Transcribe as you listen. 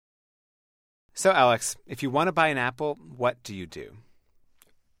So, Alex, if you want to buy an Apple, what do you do?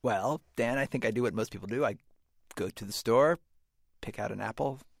 Well, Dan, I think I do what most people do. I go to the store, pick out an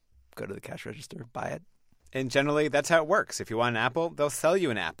apple, go to the cash register, buy it. And generally, that's how it works. If you want an apple, they'll sell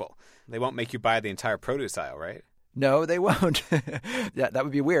you an apple. They won't make you buy the entire produce aisle, right? No, they won't. Yeah, that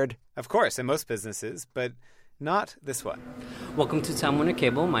would be weird. Of course, in most businesses, but not this one. Welcome to Time Warner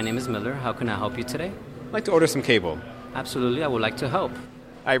Cable. My name is Miller. How can I help you today? I'd like to order some cable. Absolutely, I would like to help.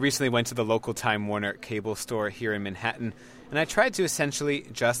 I recently went to the local Time Warner cable store here in Manhattan, and I tried to essentially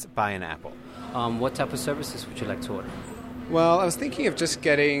just buy an apple. What type of services would you like to order? Well, I was thinking of just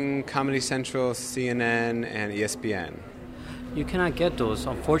getting Comedy Central, CNN, and ESPN. You cannot get those.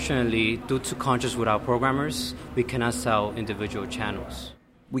 Unfortunately, due to contracts with our programmers, we cannot sell individual channels.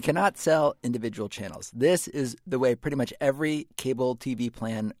 We cannot sell individual channels. This is the way pretty much every cable TV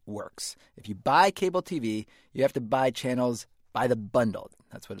plan works. If you buy cable TV, you have to buy channels by the bundle.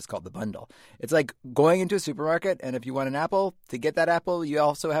 That's what it's called, the bundle. It's like going into a supermarket, and if you want an apple, to get that apple, you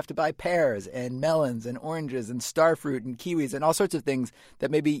also have to buy pears and melons and oranges and starfruit and kiwis and all sorts of things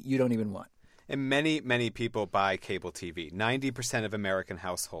that maybe you don't even want. And many, many people buy cable TV. 90% of American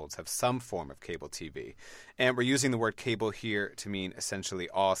households have some form of cable TV. And we're using the word cable here to mean essentially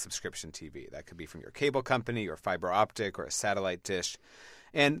all subscription TV. That could be from your cable company or fiber optic or a satellite dish.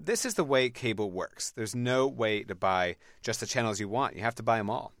 And this is the way cable works. There's no way to buy just the channels you want. You have to buy them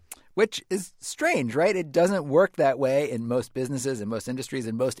all. Which is strange, right? It doesn't work that way in most businesses, in most industries,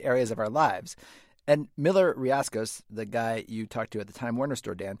 in most areas of our lives. And Miller Riascos, the guy you talked to at the Time Warner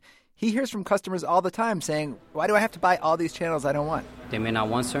store, Dan, he hears from customers all the time saying, why do I have to buy all these channels I don't want? They may not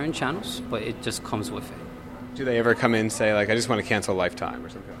want certain channels, but it just comes with it. Do they ever come in and say, like, I just want to cancel Lifetime or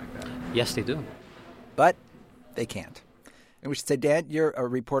something like that? Yes, they do. But they can't. And we should say, Dan, you're a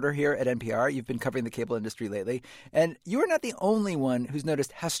reporter here at NPR. You've been covering the cable industry lately. And you are not the only one who's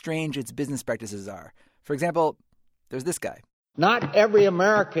noticed how strange its business practices are. For example, there's this guy. Not every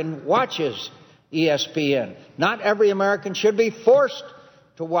American watches ESPN. Not every American should be forced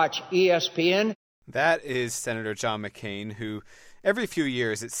to watch ESPN. That is Senator John McCain, who every few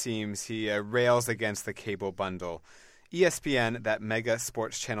years, it seems, he rails against the cable bundle. ESPN, that mega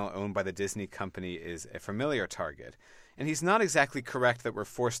sports channel owned by the Disney company, is a familiar target. And he's not exactly correct that we're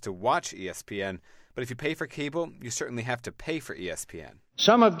forced to watch ESPN, but if you pay for cable, you certainly have to pay for ESPN.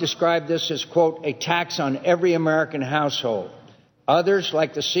 Some have described this as, quote, a tax on every American household. Others,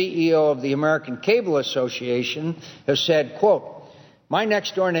 like the CEO of the American Cable Association, have said, quote, my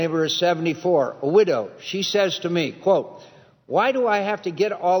next-door neighbor is 74, a widow. She says to me, quote, why do I have to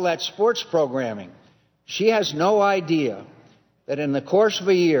get all that sports programming? She has no idea that in the course of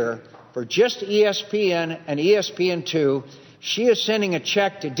a year, for just ESPN and ESPN2, she is sending a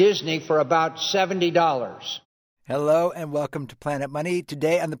check to Disney for about $70. Hello and welcome to Planet Money.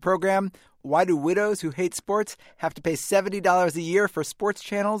 Today on the program, why do widows who hate sports have to pay $70 a year for sports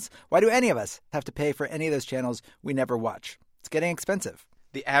channels? Why do any of us have to pay for any of those channels we never watch? It's getting expensive.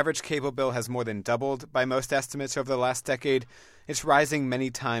 The average cable bill has more than doubled by most estimates over the last decade. It's rising many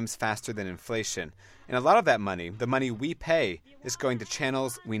times faster than inflation. And a lot of that money, the money we pay, is going to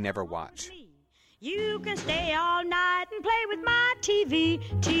channels we never watch. You can stay all night and play with my TV.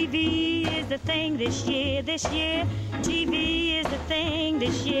 TV is the thing this year. TV is the thing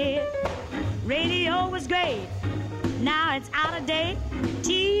this year. Radio was great. Now it's out of date.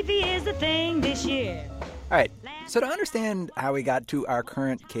 TV is the thing this year. All right, so to understand how we got to our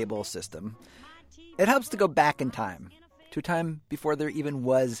current cable system, it helps to go back in time, to a time before there even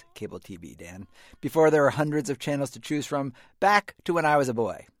was cable TV, Dan, before there were hundreds of channels to choose from, back to when I was a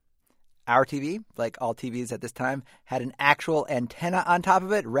boy. Our TV, like all TVs at this time, had an actual antenna on top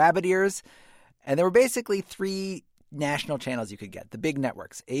of it, rabbit ears, and there were basically three national channels you could get, the big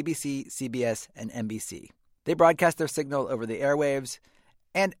networks, ABC, CBS, and NBC. They broadcast their signal over the airwaves,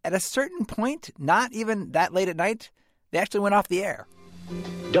 and at a certain point, not even that late at night, they actually went off the air.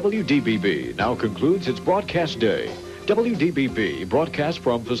 WDBB now concludes its broadcast day. WDBB broadcasts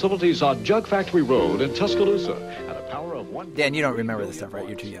from facilities on Jug Factory Road in Tuscaloosa at a power of one... Dan, you don't remember this stuff, right?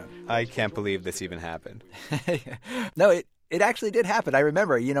 You're too young. I can't believe this even happened. No, it actually did happen. I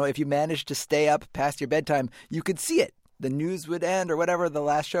remember, if you managed to stay up past your bedtime, you could see it. The news would end or whatever the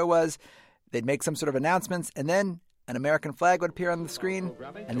last show was. They'd make some sort of announcements, and then an American flag would appear on the screen,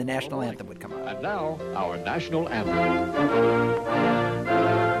 and the national anthem would come on. And now, our national anthem.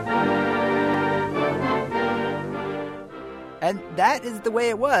 And that is the way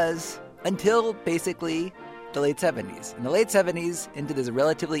it was until basically the late 70s. In the late 70s, into this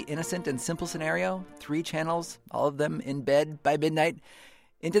relatively innocent and simple scenario, 3 channels, all of them in bed by midnight,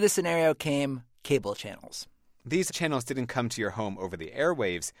 into this scenario came cable channels. These channels didn't come to your home over the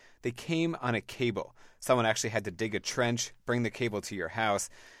airwaves. They came on a cable. Someone actually had to dig a trench, bring the cable to your house.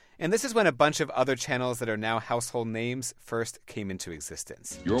 And this is when a bunch of other channels that are now household names first came into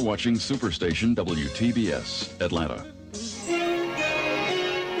existence. You're watching Superstation WTBS, Atlanta.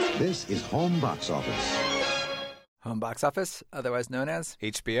 This is Home Box Office. Home Box Office, otherwise known as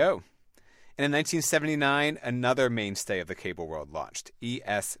HBO. And in 1979, another mainstay of the cable world launched,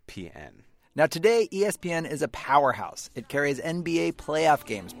 ESPN. Now today, ESPN is a powerhouse. It carries NBA playoff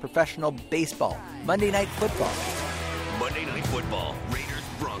games, professional baseball, Monday Night Football. Monday Night Football, Raiders,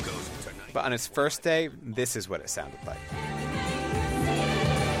 Broncos tonight. But on its first day, this is what it sounded like.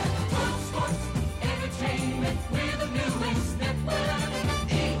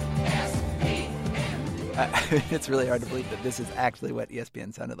 It's really hard to believe that this is actually what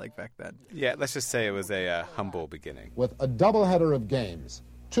ESPN sounded like back then. Yeah, let's just say it was a humble beginning. With a doubleheader of games,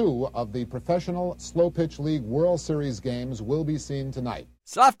 2 of the Professional Slow Pitch League World Series games will be seen tonight.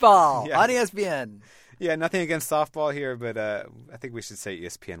 Softball on ESPN. Yeah, nothing against softball here, but I think we should say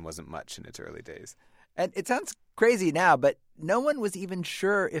ESPN wasn't much in its early days. And it sounds crazy now, but no one was even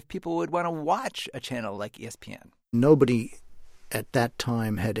sure if people would want to watch a channel like ESPN. Nobody at that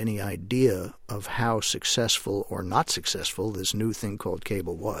time had any idea of how successful or not successful this new thing called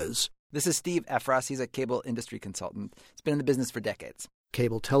cable was. This is Steve Efros. He's a cable industry consultant. He's been in the business for decades.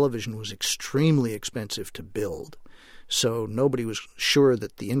 Cable television was extremely expensive to build, so nobody was sure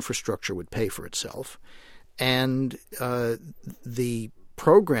that the infrastructure would pay for itself. And the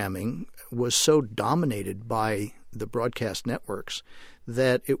programming was so dominated by the broadcast networks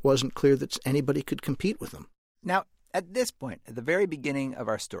that it wasn't clear that anybody could compete with them. Now, at this point, at the very beginning of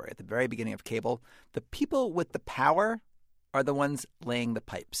our story, at the very beginning of cable, the people with the power are the ones laying the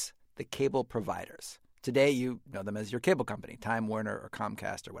pipes, the cable providers. Today, you know them as your cable company, Time Warner or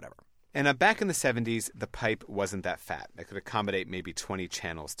Comcast or whatever. And back in the 70s, the pipe wasn't that fat. It could accommodate maybe 20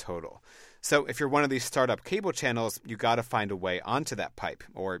 channels total. So if you're one of these startup cable channels, you got to find a way onto that pipe,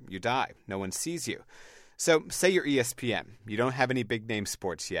 or you die. No one sees you. So say you're ESPN. You don't have any big-name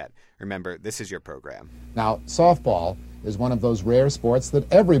sports yet. Remember, this is your program. Now, softball is one of those rare sports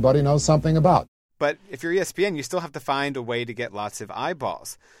that everybody knows something about. But if you're ESPN, you still have to find a way to get lots of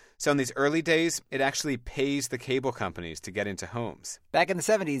eyeballs. So in these early days, it actually pays the cable companies to get into homes. Back in the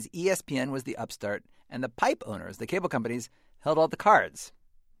 70s, ESPN was the upstart, and the pipe owners, the cable companies, held all the cards.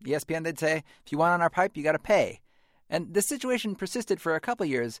 ESPN, they'd say, if you want on our pipe, you got to pay. And this situation persisted for a couple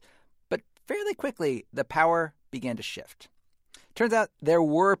years, but fairly quickly, the power began to shift. Turns out there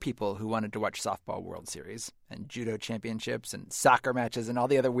were people who wanted to watch softball World Series and judo championships and soccer matches and all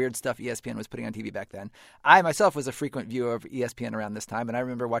the other weird stuff ESPN was putting on TV back then. I myself was a frequent viewer of ESPN around this time, and I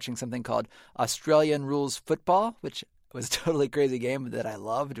remember watching something called Australian Rules Football, which was a totally crazy game that I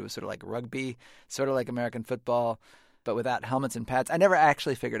loved. It was sort of like rugby, sort of like American football, but without helmets and pads. I never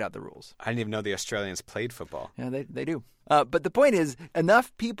actually figured out the rules. I didn't even know the Australians played football. Yeah, they do. But the point is,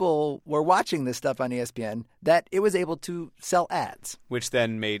 enough people were watching this stuff on ESPN that it was able to sell ads. Which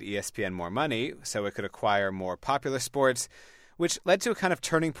then made ESPN more money, so it could acquire more popular sports, which led to a kind of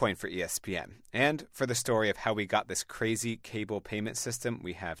turning point for ESPN and for the story of how we got this crazy cable payment system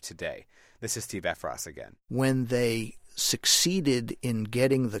we have today. This is Steve Efros again. When they succeeded in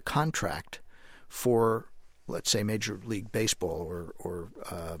getting the contract for, let's say, Major League Baseball or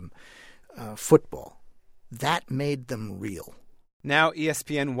football, that made them real. Now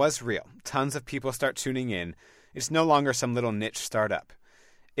ESPN was real. Tons of people start tuning in. It's no longer some little niche startup.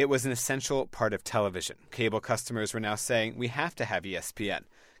 It was an essential part of television. Cable customers were now saying, we have to have ESPN.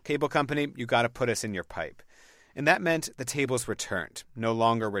 Cable company, you got to put us in your pipe. And that meant the tables were turned. No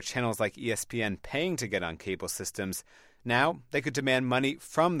longer were channels like ESPN paying to get on cable systems. Now they could demand money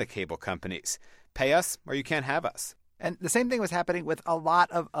from the cable companies. Pay us or you can't have us. And the same thing was happening with a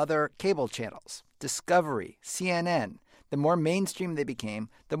lot of other cable channels. Discovery, CNN. The more mainstream they became,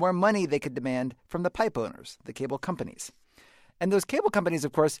 the more money they could demand from the pipe owners, the cable companies. And those cable companies,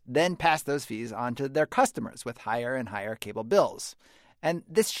 of course, then passed those fees on to their customers with higher and higher cable bills. And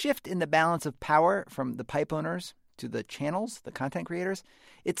this shift in the balance of power from the pipe owners to the channels, the content creators,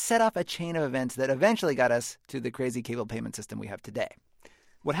 it set off a chain of events that eventually got us to the crazy cable payment system we have today.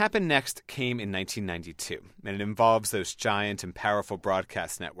 What happened next came in 1992, and it involves those giant and powerful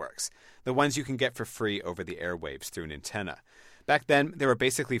broadcast networks, the ones you can get for free over the airwaves through an antenna. Back then, there were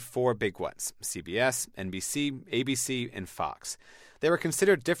basically 4 big ones: CBS, NBC, ABC, and Fox. They were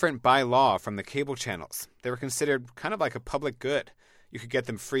considered different by law from the cable channels. They were considered kind of like a public good. You could get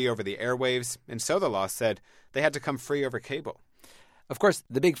them free over the airwaves, and so the law said they had to come free over cable. Of course,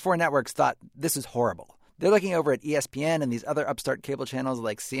 the big 4 networks thought this is horrible. They're looking over at ESPN and these other upstart cable channels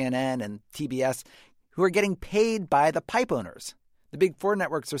like CNN and TBS, who are getting paid by the pipe owners. The big four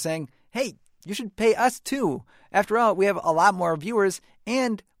networks are saying, hey, you should pay us too. After all, we have a lot more viewers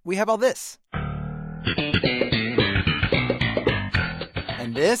and we have all this.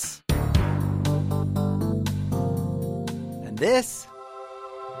 And this. And this.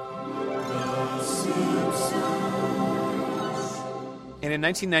 And in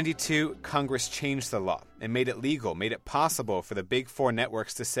 1992, Congress changed the law and made it legal, made it possible for the big four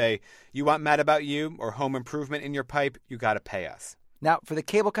networks to say, you want Mad About You or Home Improvement in your pipe, you got to pay us. Now, for the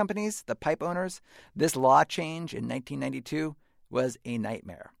cable companies, the pipe owners, this law change in 1992 was a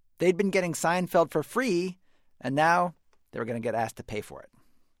nightmare. They'd been getting Seinfeld for free, and now they were going to get asked to pay for it.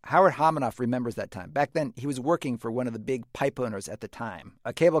 Howard Homanoff remembers that time. Back then, he was working for one of the big pipe owners at the time,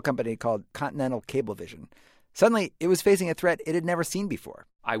 a cable company called Continental Cablevision. Suddenly, it was facing a threat it had never seen before.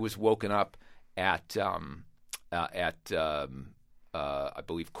 I was woken up at I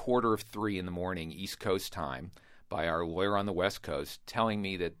believe 2:45 in the morning, East Coast time, by our lawyer on the West Coast, telling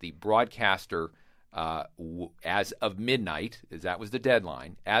me that the broadcaster, as of midnight, as that was the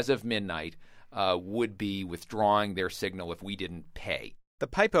deadline, as of midnight, would be withdrawing their signal if we didn't pay. The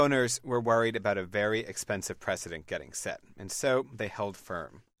pipe owners were worried about a very expensive precedent getting set, and so they held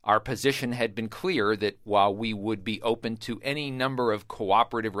firm. Our position had been clear that while we would be open to any number of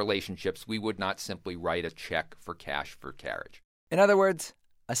cooperative relationships, we would not simply write a check for cash for carriage. In other words,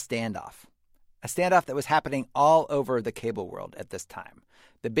 a standoff. A standoff that was happening all over the cable world at this time.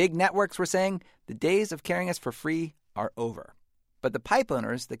 The big networks were saying the days of carrying us for free are over. But the pipe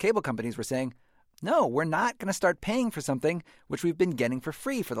owners, the cable companies, were saying, no, we're not going to start paying for something which we've been getting for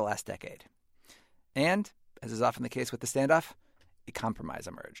free for the last decade. And, as is often the case with the standoff, a compromise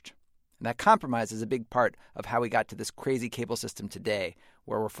emerged. And that compromise is a big part of how we got to this crazy cable system today,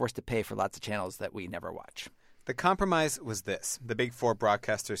 where we're forced to pay for lots of channels that we never watch. The compromise was this. The big four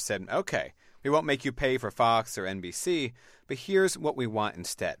broadcasters said, okay, we won't make you pay for Fox or NBC, but here's what we want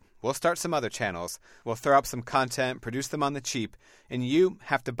instead. We'll start some other channels, we'll throw up some content, produce them on the cheap, and you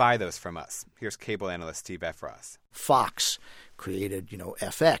have to buy those from us. Here's cable analyst Steve Efros. Fox created,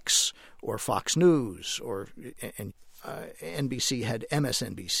 FX or Fox News, and NBC had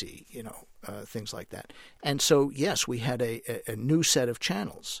MSNBC, things like that. And so, yes, we had a new set of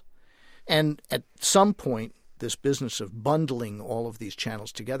channels. And at some point, this business of bundling all of these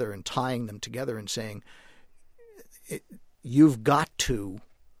channels together and tying them together and saying,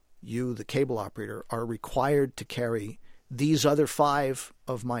 you, the cable operator, are required to carry these other 5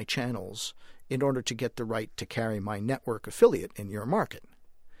 of my channels in order to get the right to carry my network affiliate in your market.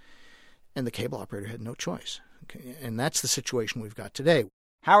 And the cable operator had no choice. Okay? And that's the situation we've got today.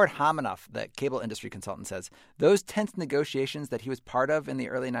 Howard Homanoff, the cable industry consultant, says those tense negotiations that he was part of in the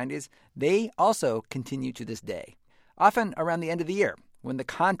early 90s, they also continue to this day, often around the end of the year, when the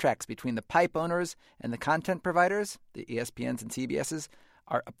contracts between the pipe owners and the content providers, the ESPNs and CBSs,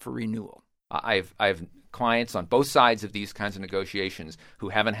 are up for renewal. I've clients on both sides of these kinds of negotiations who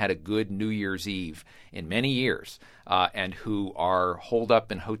haven't had a good New Year's Eve in many years, and who are holed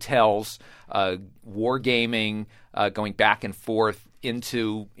up in hotels, wargaming, going back and forth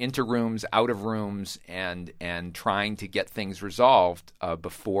into rooms, out of rooms, and trying to get things resolved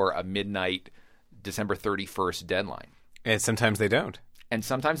before a midnight December 31st deadline. And sometimes they don't. And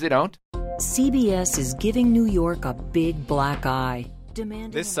sometimes they don't. CBS is giving New York a big black eye.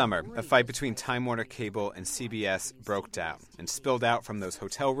 This summer, a fight between Time Warner Cable and CBS broke down and spilled out from those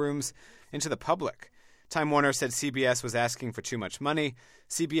hotel rooms into the public. Time Warner said CBS was asking for too much money.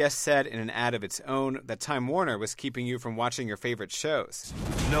 CBS said in an ad of its own that Time Warner was keeping you from watching your favorite shows.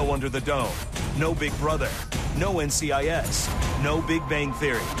 No Under the Dome, no Big Brother, no NCIS, no Big Bang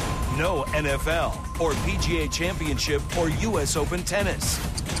Theory, no NFL or PGA Championship or U.S. Open tennis,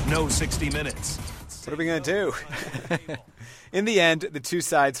 no 60 Minutes. What are we going to do? In the end, the two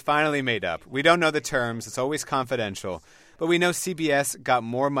sides finally made up. We don't know the terms. It's always confidential. But we know CBS got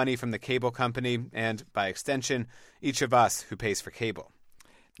more money from the cable company and, by extension, each of us who pays for cable.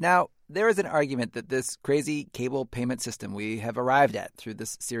 Now, there is an argument that this crazy cable payment system we have arrived at through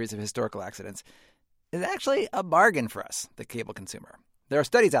this series of historical accidents is actually a bargain for us, the cable consumer. There are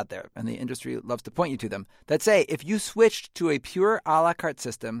studies out there, and the industry loves to point you to them, that say if you switched to a pure a la carte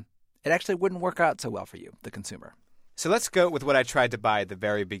system, it actually wouldn't work out so well for you, the consumer. So let's go with what I tried to buy at the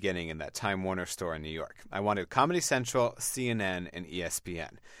very beginning in that Time Warner store in New York. I wanted Comedy Central, CNN, and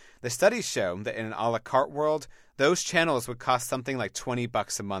ESPN. The studies show that in an a la carte world, those channels would cost something like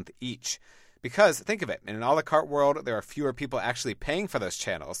 $20 a month each. Because, think of it, in an a la carte world, there are fewer people actually paying for those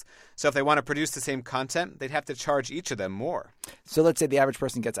channels. So if they want to produce the same content, they'd have to charge each of them more. So let's say the average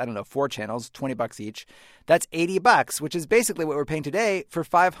person gets, 4 channels, $20 each. That's $80, which is basically what we're paying today for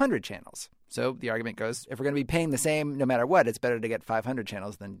 500 channels. So the argument goes, if we're going to be paying the same no matter what, it's better to get 500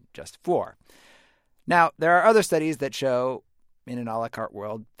 channels than just 4. Now, there are other studies that show in an a la carte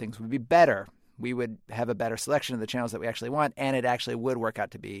world, things would be better. We would have a better selection of the channels that we actually want, and it actually would work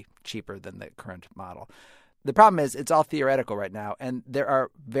out to be cheaper than the current model. The problem is it's all theoretical right now, and there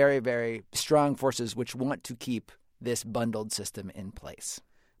are very, very strong forces which want to keep this bundled system in place.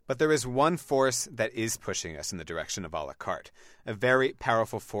 But there is one force that is pushing us in the direction of a la carte, a very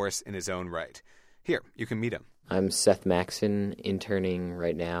powerful force in his own right. Here, you can meet him. I'm Seth Maxon, interning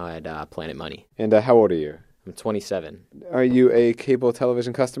right now at Planet Money. And how old are you? I'm 27. Are you a cable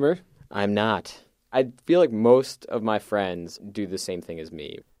television customer? I'm not. I feel like most of my friends do the same thing as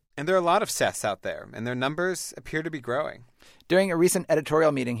me. And there are a lot of Seths out there, and their numbers appear to be growing. During a recent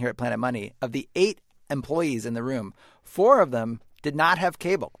editorial meeting here at Planet Money, of the 8 employees in the room, 4 of them did not have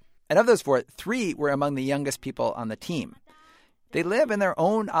cable. And of those 4, 3 were among the youngest people on the team. They live in their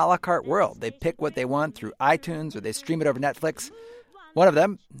own a la carte world. They pick what they want through iTunes or they stream it over Netflix. One of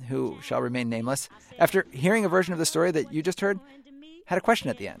them, who shall remain nameless, after hearing a version of the story that you just heard, had a question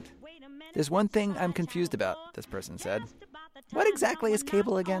at the end. There's one thing I'm confused about, this person said. What exactly is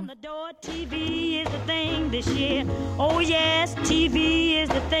cable again? TV is the thing this year. Oh, yes, TV is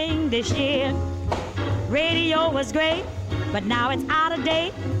the thing this year. Radio was great, but now it's out of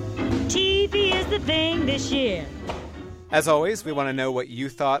date. TV is the thing this year. As always, we want to know what you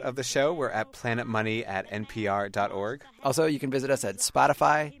thought of the show. We're at planetmoney@npr.org. Also, you can visit us at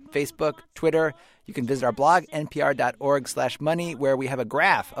Spotify, Facebook, Twitter. You can visit our blog, npr.org/money, where we have a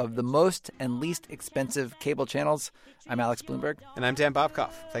graph of the most and least expensive cable channels. I'm Alex Bloomberg. And I'm Dan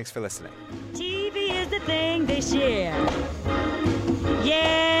Bobkoff. Thanks for listening. TV is the thing this year.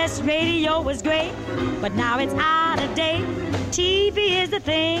 Yes, radio was great, but now it's out of date. TV is the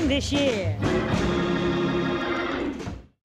thing this year.